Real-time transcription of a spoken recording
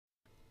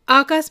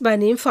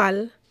Akashvani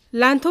Imphal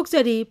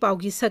लांथोकचरी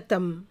पाउगी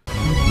सक्तम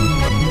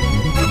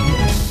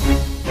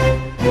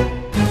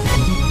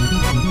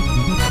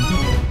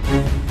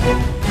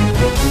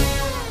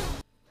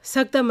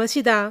सक्तम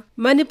असिदा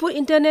Manipur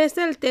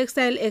international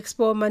textile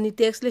expo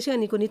मणिटेक्स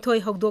 2019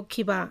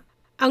 हौदोखिबा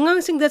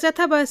अंगांसिंगदा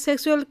चथाबा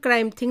sexual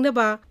crime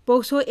थिंगनबा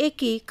POCSO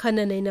एकी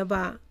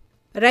खननैनबा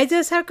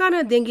राज्य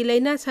सरकारना देंगी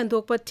लैना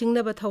संदोकपा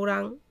थिंगनबा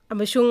थौरांग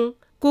अमसुंग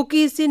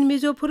कुकी चिन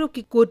मिजो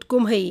फुरुकी कुट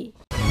कुमहै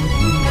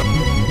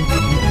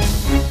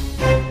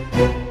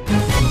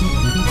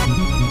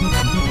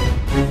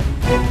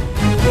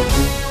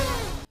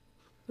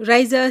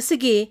राज्य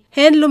असिगी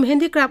handloom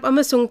handicraft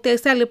अमसुंग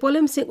textile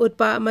पोलमसिंग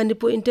उत्पा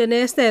Manipur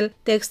international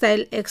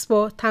textile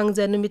expo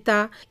थांगजा नुमिता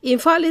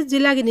Imphal east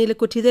जिला की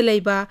नीलकुठीदा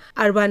लैबा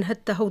अर्बान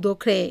हत्ता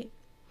हौदोखरे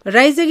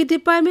राज्य की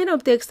department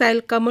of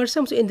textile commerce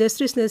and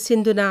industries ने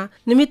सिंधुना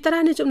नुमित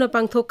 10 चुपना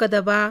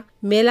पांगथोकदबा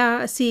मेला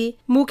असि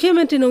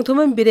मुख्यमंत्री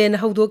नोंथोमन बिरेन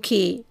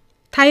हौदोखी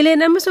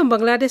थाईलैंड अमसुंग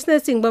बांग्लादेश ना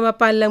चिंगबा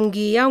मपान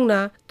लमगी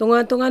यावना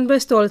तोंगान तोंगान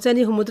स्टॉल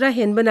चनी हुमुद्रा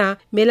हेनबना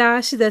मेला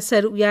असिदा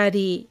सरुक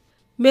यारी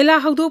मेला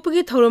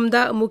हौदोपगी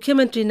थौरमदा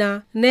मुख्यमंत्री ना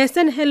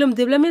नेशनल हैंडलूम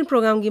डेवलपमेंट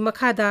प्रोग्राम की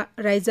मखादा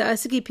राज्य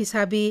असगी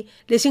फिसाबी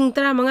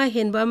 15,000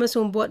 हेनबा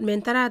अमसुंग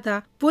बोटमेन 10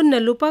 पुन्ना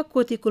लुपा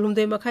कोटी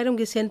कुलुमदोय मखाइरम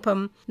की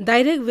सेनफम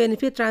डायरेक्ट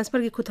बेनिफिट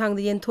ट्रांसफर की खुथांग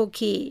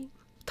येनथोखी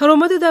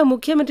थौरमदुदा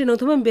मुख्यमंत्री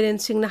नोंथोमन बिरेन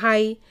सिंह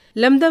हाई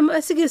लमदम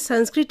असगी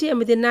संस्कृति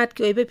अमदि नाट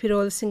के ओइबे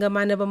फिरोल सिंगा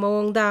मानब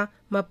मवोंगदा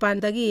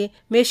मपानदगी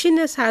मेशिन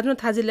न साधन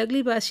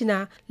थाजिलगलिबा असिना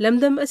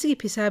लमदम असगी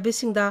फिसाबे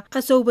सिंगदा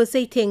अचौब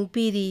चैथेंग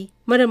पीरी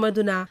मरम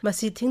अदुना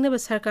मसी थिंगनब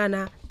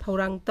सरकारना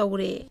थौरांग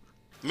तौरे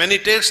मैनी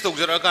टैक्स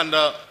तौजरा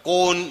कांदा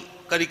कोन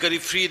करी करी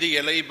free they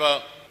यलाइबा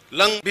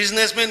lung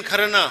businessman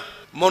Kharna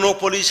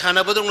monopoly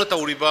सानाबदोंना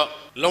तौरिबा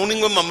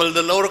लौनिंग ममल the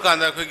लौर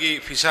कांदा खगी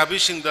फिसाबी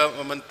सिंगदा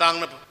ममन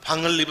तांगना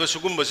फांगलिबा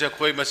सुगुंबसे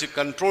खोय मसी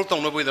कंट्रोल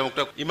तौनबोय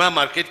दमक्ता इमा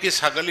मार्केट के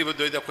सागलिबा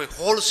दोयदा खोय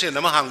होलसेल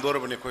नमा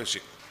हांगदोरबने खोय सि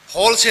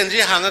होलसेल जी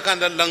हांगा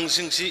कांदा लंग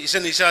सिंगसी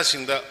इसन इसा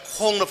सिंगदा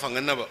खोंगना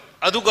फांगनबा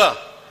अदुगा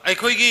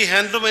अखोयगी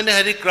हैंडलूम एंड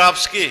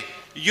हैंडीक्राफ्ट्स के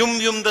युम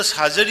युम द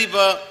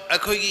साजरीबा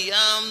अखोयगी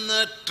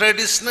यामना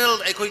ट्रेडिशनल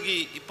अखोयगी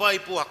इपा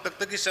इपु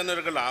हक्तक्तगी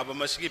सनरगा लाबा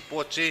मसी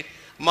पोचे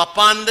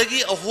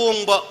मपानदगी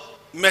अहोंगबा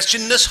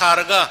मशीन न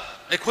सारगा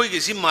अखोयगी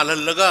सि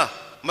मालहलगा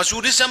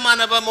Mussoorie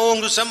समानबा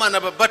मओंगदु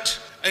समानबा but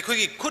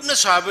अखोयगी Khudna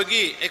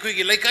साबगी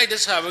अखोयगी लैकाइदा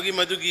साबगी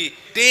मदुगी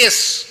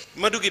test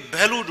मदुगी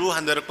value दु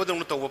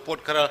हंदरपदोंग तौबा पोट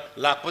खरा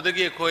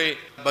लापदगी अखोय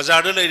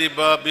बाजारदा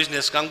लैरिबा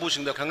बिजनेस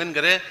कांगबुसिंगदा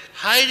खंगनगरे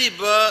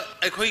हाइरिबा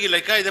अखोयगी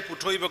लैकाइदा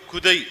पुथोइबा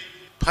खुदै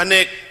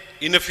फनेक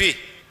इनफी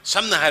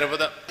समना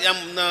हारबदा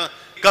यामना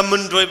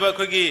कमन दोइबा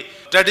अखोयगी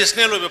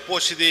ट्रेडिशनल ओइबा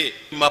पोसिदि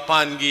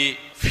मपानगी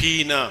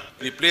फीना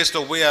रिप्लेस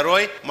तौबा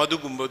यारोय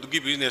मदुगुंबदुगी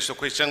बिजनेस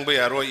अखोय चंगबा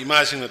यारोय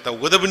इमासिंग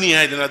तौगदबनी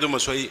हाइदना अदु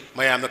मसोई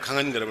मयामना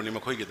खंगनगरबनी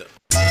मखोयगिदा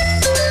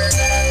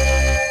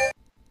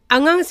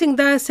अंगांग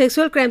सिंगदा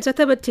सेक्सुअल क्राइम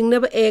चथब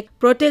थिंगनब एक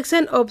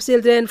protection of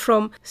children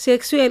from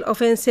sexual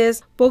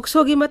offences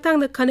POCSO की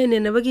मतंग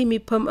खनेनेनबगी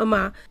मिफम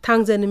अमा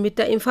थांगजा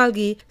नुमिता इम्फाल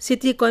की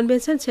सिटी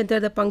कन्वेंशन सेंटर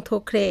दा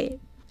पांगथोखरे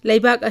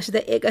लैबाक असिदा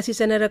एक असि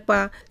चनरकपा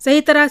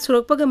सही तरह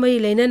सुरकपग मई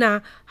लेनना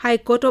हाई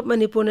कोर्ट ऑफ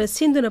मणिपुर न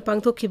सिंधुना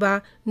पांगथोखिबा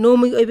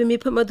नोमि ओइबे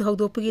मिफम अदु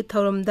हौदोपगी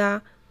थौरमदा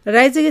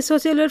राज्य के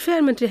सोशल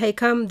वेलफेयर मंत्री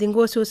हाइखाम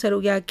दिंगोसु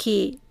सरुयाखी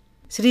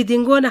श्री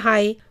दिंगो न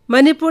हाई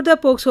मणिपुर दा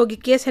पोक्सो की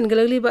केस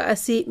हनगलगलिबा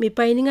असि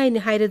मिपाइनिंगाइ नि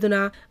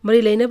हाइरदुना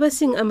मरि लेनबा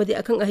सिंग अमदि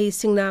अखंग अहि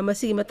सिंगना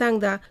मसिगी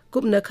मतंगदा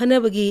कुपना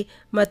खनबगी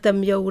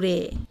मतम यौरे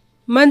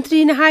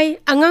मंत्री न हाई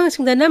अंगांग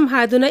सिंगदा नम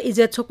हादुना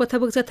इज्जत सोकपा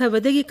थबक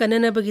चथबदगी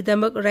कननबगी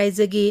दमक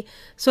राज्य की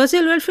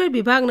सोशल वेलफेयर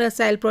विभाग न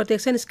चाइल्ड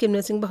प्रोटेक्शन स्कीम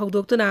न सिंग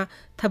हौदोक्तुना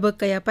थबक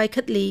कया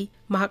पाइखतली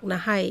महक न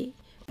हाई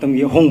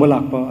तंगी होंगबा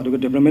लाकपा अदुगा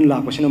डेवलपमेंट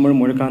लाकपसिना मर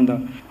मोरकांदा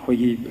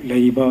होगी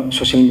लैबा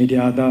सोशल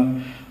मीडिया दा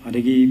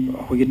अदगी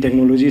होगी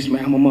टेक्नोलॉजीज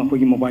मैम अमा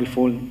होगी मोबाइल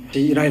फोन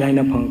जी इराय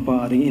लाइना फंगपा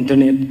अदगी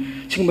इंटरनेट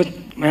सिंगबा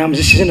मैम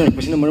से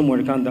सिजनरपसिना मर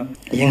मोरकांदा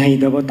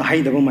यंगहैदबा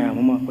ताहैदबा मैम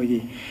अमा होगी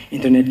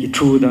इंटरनेट की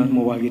थ्रू दा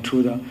मोबाइल की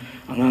थ्रू दा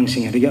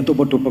अंगांसिंग अदगी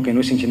अतोप अतोप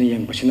कैनोसिंगसिना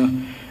यंगबसिना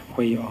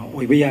होई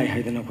ओइबा याय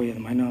हाइदना होई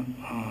अदमाइना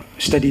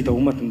स्टडी तौ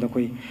मतंदा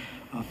होई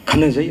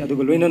खनजै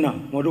अदुगा लोइनना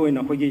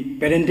मरुओइना होगी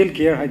पेरेंटल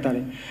केयर हाइ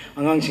तारे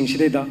अंगांसिंग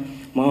सिदैदा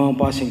मामा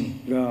पासिंग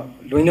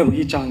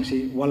लोइनबगी चांगसि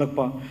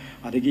वालकपा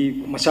अदगी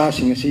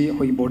मचासिंग असि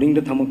होगी बोर्डिंग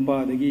दा थमकपा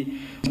अदगी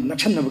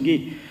नक्सनबगी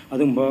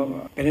अदुंबा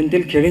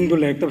पेरेंटल केयरिंग दो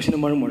लेक्तबसिना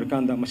मरम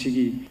मोरकांदा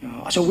मसिगी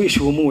अचौबी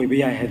इशू अमु ओइबा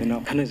याय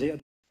हाइदना खनजै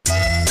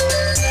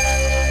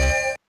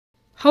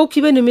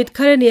हौखिबा नुमित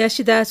खरनी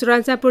असिदा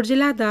चुराचापुर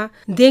जिल्लादा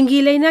डेंगी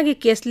लैना के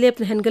केस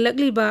लेपन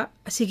हनगलकलिबा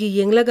असिगी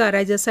येंगलगा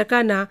राज्य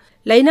सरकारना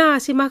लैना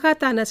असि मखा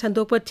ताना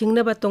संदोकपा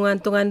थिंगनबा तोंगान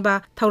तोंगानबा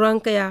थौरांग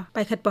कया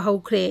पाइखतपा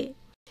हौखरे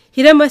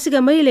हिरम असिगा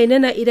मरी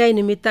लैना इराय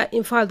नुमिता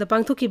इम्फाल दा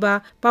पांगथोखिबा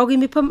पाउगी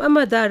मिफम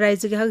अमदा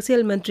राज्य के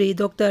हक्सेल मंत्री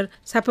डॉक्टर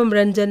सापम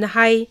रंजन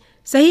हाई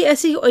सही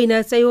असिगी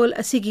ओइना चयोल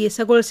असिगी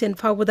सगोल सेन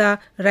फाउबदा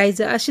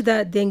राज्य असिदा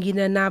डेंगी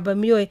ना नाबा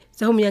मियोय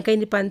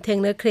 129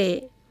 थेंगनख्रे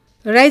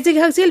राज्य के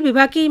हक्सेल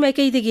विभाग की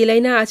माइकईदगी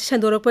लाइना आसि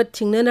संदोरकप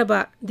थिंगननबा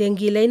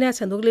डेंगी लाइना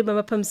संदोकलिबा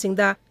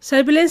मफमसिंगदा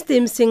सर्विलेंस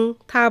टीमसिंग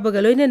थाबगा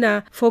लोइनना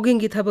फोगिंग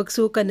की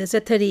थबकसु कन्ना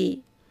चथरी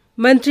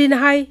मंत्री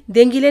नहाई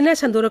डेंगी लाइना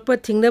संदोरकप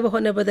थिंगनबा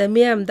होनबदा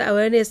मियामदा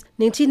अवेयरनेस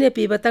निंगथिने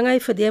पीबा तंगाई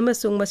फदे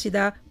अमसुंग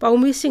मसिदा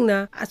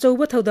पाउमीसिंगना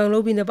अचौबा थौदांग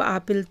लौबिनबा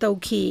अपील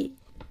तौखी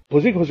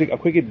Hozik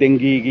अखोई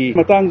डेंगी की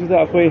मतंग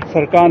अखोई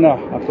सरकार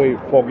अखोई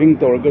फॉगिंग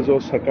तौरगजो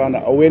सरकार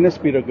अवेयरनेस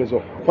पीरगजो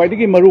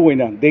ख्वाइदगी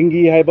मरुओइना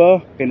डेंगी हाइबा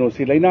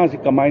केनोसी लाइना से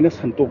कमाइना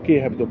संतोके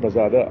हाइबदो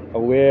प्रजादा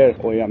अवेयर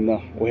ओयामना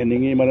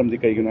ओहेनिंगी मरमदि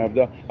कैगनो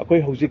हाइबदा अखोई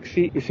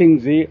होजिकसी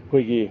इसिंगजी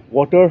अखोईगी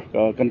वाटर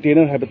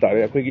कंटेनर हाइबा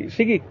तारे अखोईगी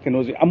सिगी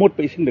केनोसी अमोट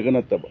पे इसिंग दगा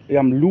नतब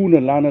याम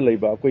लूना लाना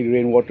लैबा अखोई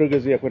रेन वाटर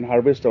गजी अखोई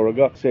हार्वेस्ट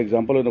तौरगा से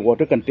एग्जांपल ओना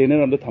वाटर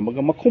कंटेनर अंदो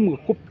थमगा मखुम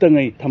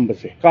कुप्तंगै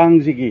थंबसे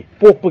कांगजिगी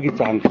पोकपगी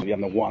चांग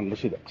यामना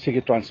वांगबसिदा सिगी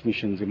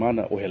ट्रांसमिशन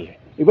जिमाना ओहेले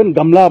इवन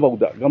गमला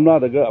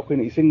दगा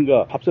अखोइना इसिंगा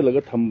हापचलगा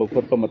थंब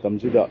खोटपा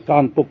मतमजिदा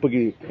कांग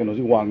पोकपगी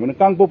केनोजी वांगना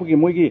कांग पोकपगी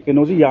मोइगी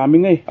केनोजी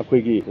यामिंगै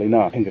अखोइगी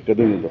लैना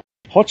हेंगकदोनिदो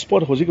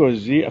हॉटस्पॉट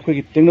होजी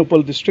अखोइगी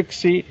टेक्नोपॉल डिस्ट्रिक्ट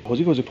सी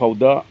होजी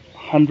फाउदा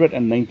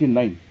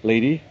 199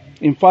 lady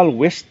Imphal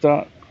waste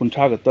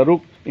कुंथागा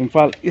तरुक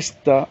Imphal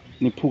east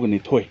निफुगा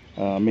निथोय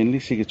mainly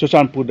सिगी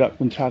चोचानपुर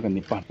कुंथागा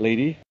निपान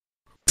lady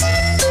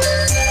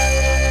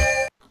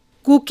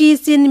cookie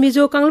चिन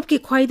मिजो कांगलुप की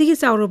ख्वाइदगी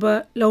चाउरबा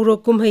लौरो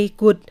कुमहै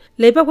कुट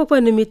लेबा पोकपा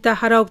निमित्ता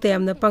हराउक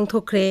तयामना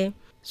पांगथोखरे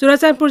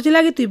चुराचानपुर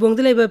जिला की तुइबोंग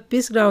लेबा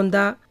पीस ग्राउंड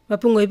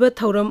मपुंगोइबा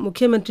थौरम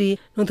मुख्यमंत्री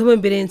नोंथोम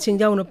बीरेन सिंह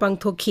जाउना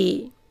पांगथोखी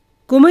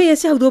कुमहै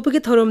असे हौदोपगी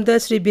थौरमदा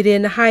श्री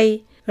बीरेन हाई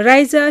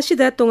राज्य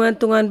असिदा तोंगान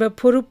तोंगानबा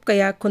फुरुप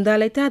कया खुंदा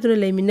लैतादुना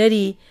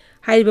लेमिनरी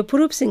हाइबा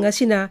फुरुप सिंह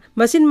असिना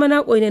मसिन मना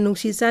ओइना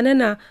नुंसी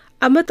चानना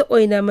अमत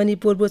ओइना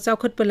मणिपुरबु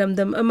चाउखटपा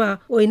लमदम अमा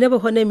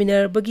ओइनाबा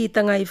होनेमिनरबगी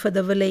तंगाई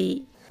फदबा लै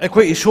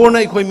अखोई ईश्वर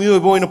अखोई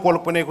मियोइब ओइना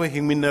पोलकपने अखोई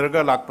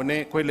हिंगमिनरगा लाकपने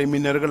अखोई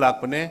लेमिनरगा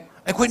लाकपने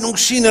अखोई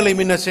नुंसीना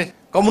लेमिनसे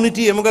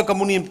कम्युनिटी अमगा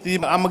कम्युनिटी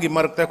अमगी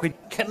मरकता अखोई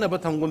खेनबा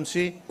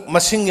थंगुमसी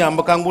मसिंग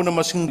यामबा कांगबुना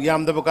मसिंग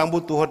यामदबा कांगबु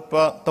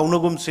तुहटपा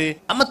तौनगुमसी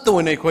अमत्त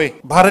ओइना अखोई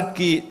भारत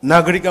की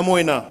नागरिक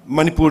अमोइना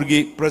मणिपुर की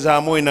प्रजा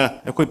अमोइना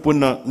अखोई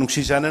पुन्ना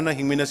नुंसी चानना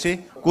हिंगमिनसे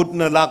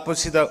कुटना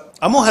लाकपसिदा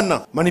अमु हन्ना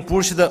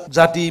मणिपुर सिदा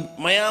जाति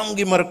मयाम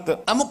की मरकता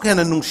अमुक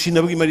हेना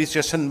नुंसीनबगी मरी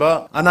सेसनबा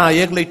अना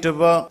आयक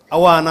लेटबा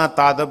अवा अना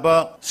तादबा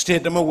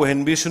स्टेट अमा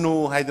वहेनबिसनु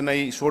हाइदना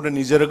ईश्वर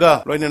निजरगा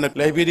लोइना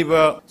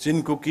लाइबिरिबा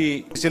चिन कुकी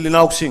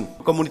सिलिनाउसिंग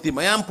कम्युनिटी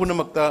मयाम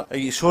पुनमक्ता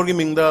ईश्वर की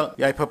मिंगदा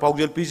याइफा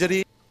पाउजल पिजरी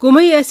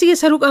कुमहै असिगे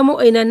सरुक अमु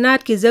ओइना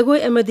नाट की जगोय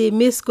अमदि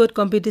मिस कुट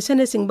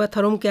कॉम्पिटिशन सिंगबा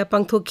थरोम क्या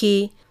पांगथोखी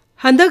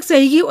हंदक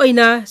सहीगी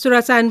ओइना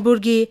चुराचानपुर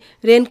की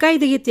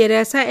रेनकाइदगी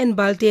तेरेसा एन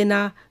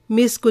बाल्टेना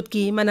मिस कुट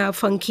की मना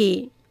फंखी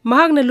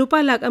महागना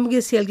लुपा लाख अमगे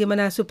सेल की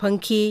मनासु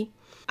फंखी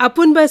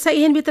अपुनबा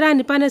सहेन बितरा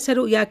निपाना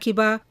सरुक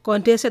याखिबा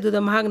कॉन्टेस्ट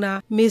अदुदा महागना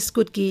मिस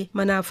कुट की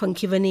मना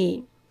फंखिबनी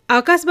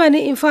आकाशवाणी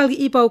इम्फाल की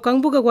इपाउ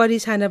कांगबुगा वारी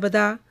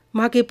सानबदा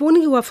माके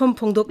पुनी वाफम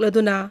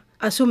फोंदोकलदुना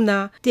असुमना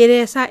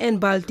Teresa N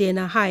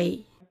बाल्टेना high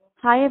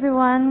Hi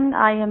everyone,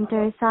 I am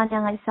Teresa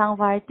Nyangaisang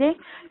Varte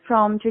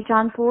from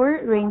Chichanpur,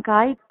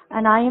 Ringkai,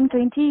 and I am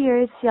 20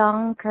 years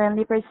young,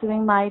 currently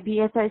pursuing my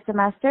BSR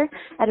semester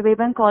at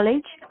Weyburn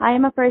College. I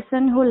am a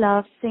person who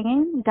loves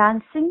singing,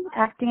 dancing,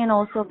 acting and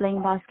also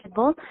playing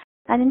basketball.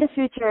 And in the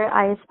future,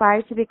 I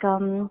aspire to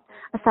become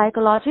a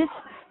psychologist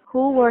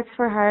who works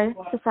for her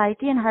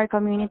society and her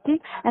community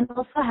and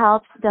also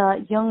helps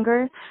the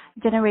younger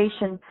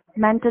generation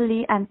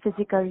mentally and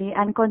physically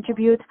and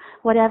contribute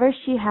whatever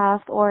she has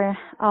or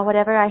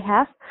whatever I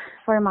have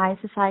for my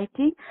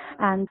society.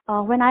 And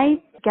when I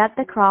get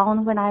the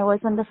crown, when I was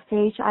on the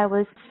stage, I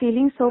was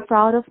feeling so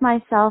proud of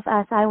myself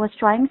as I was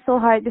trying so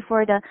hard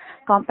before the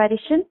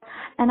competition.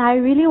 And I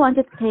really want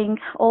to thank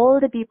all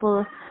the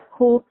people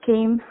who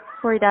came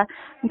for the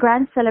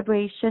grand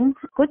celebration,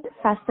 Good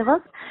Festival.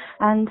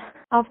 And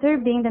after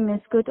being the Miss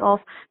Good of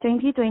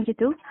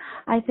 2022,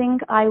 I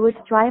think I would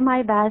try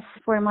my best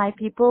for my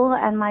people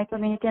and my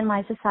community and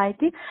my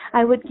society.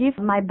 I would give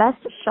my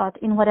best shot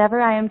in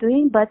whatever I am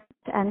doing,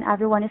 and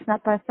everyone is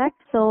not perfect.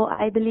 So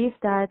I believe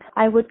that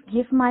I would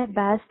give my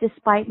best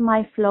despite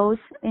my flaws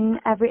in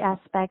every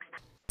aspect.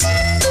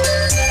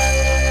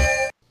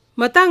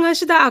 Matang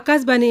असिदा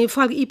Akashvani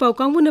Imphal की इपाउ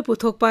कांगबुना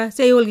पुथोकपा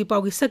चयोल की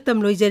पाउ की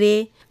सक्तम लोइजरे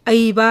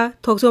अइबा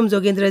थोकचोम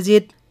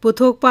जोगेंद्रजीत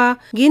पुथोकपा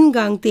गिन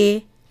गांगते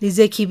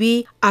लिजेखिबी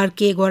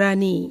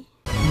R.K.Gorani